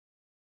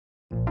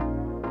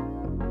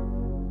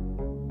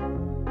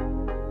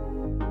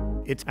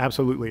It's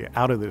absolutely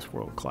out of this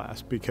world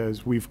class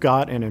because we've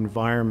got an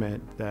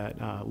environment that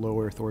low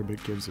Earth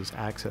orbit gives us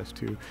access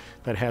to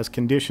that has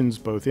conditions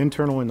both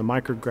internal in the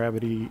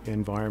microgravity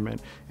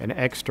environment and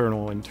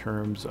external in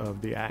terms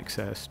of the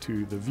access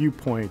to the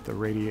viewpoint, the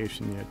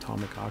radiation, the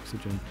atomic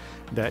oxygen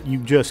that you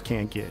just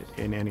can't get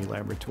in any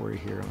laboratory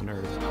here on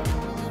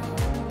Earth.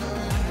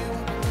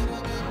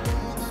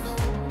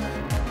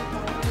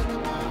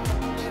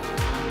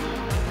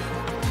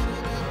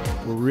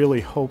 We're really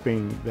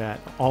hoping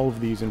that all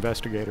of these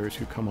investigators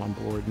who come on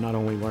board not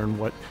only learn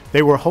what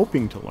they were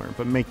hoping to learn,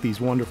 but make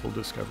these wonderful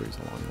discoveries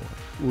along the way.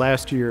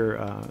 Last year,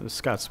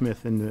 Scott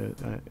Smith in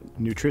the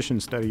nutrition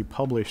study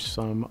published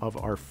some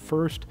of our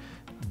first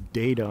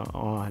data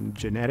on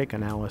genetic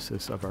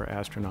analysis of our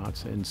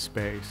astronauts in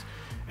space.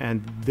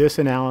 And this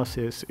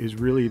analysis is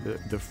really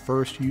the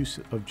first use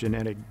of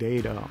genetic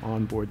data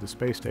on board the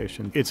space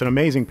station. It's an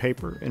amazing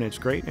paper, and it's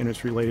great, and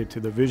it's related to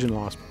the vision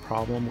loss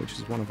problem, which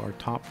is one of our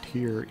top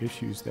tier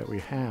issues that we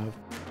have.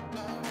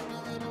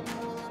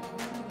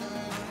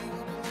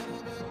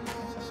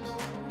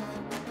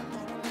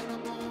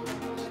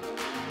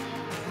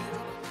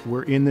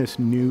 We're in this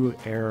new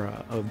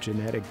era of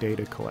genetic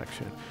data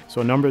collection.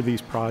 So a number of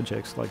these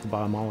projects, like the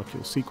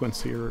biomolecule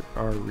sequencer,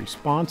 are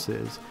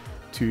responses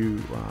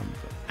to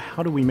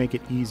how do we make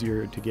it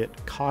easier to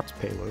get COTS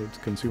payloads,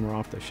 consumer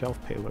off-the-shelf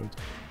payloads,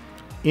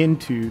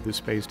 into the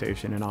space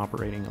station and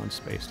operating on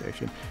space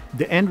station.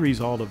 The end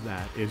result of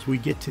that is we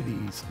get to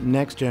these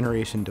next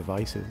generation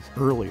devices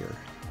earlier,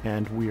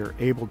 and we are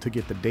able to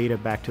get the data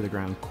back to the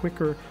ground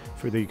quicker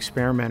for the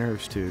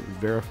experimenters to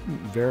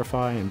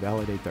verify and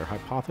validate their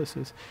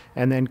hypothesis,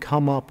 and then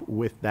come up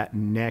with that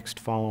next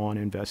follow-on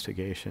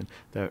investigation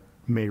that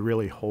may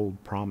really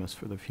hold promise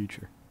for the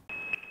future.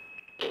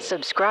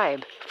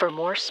 Subscribe for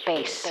more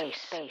space.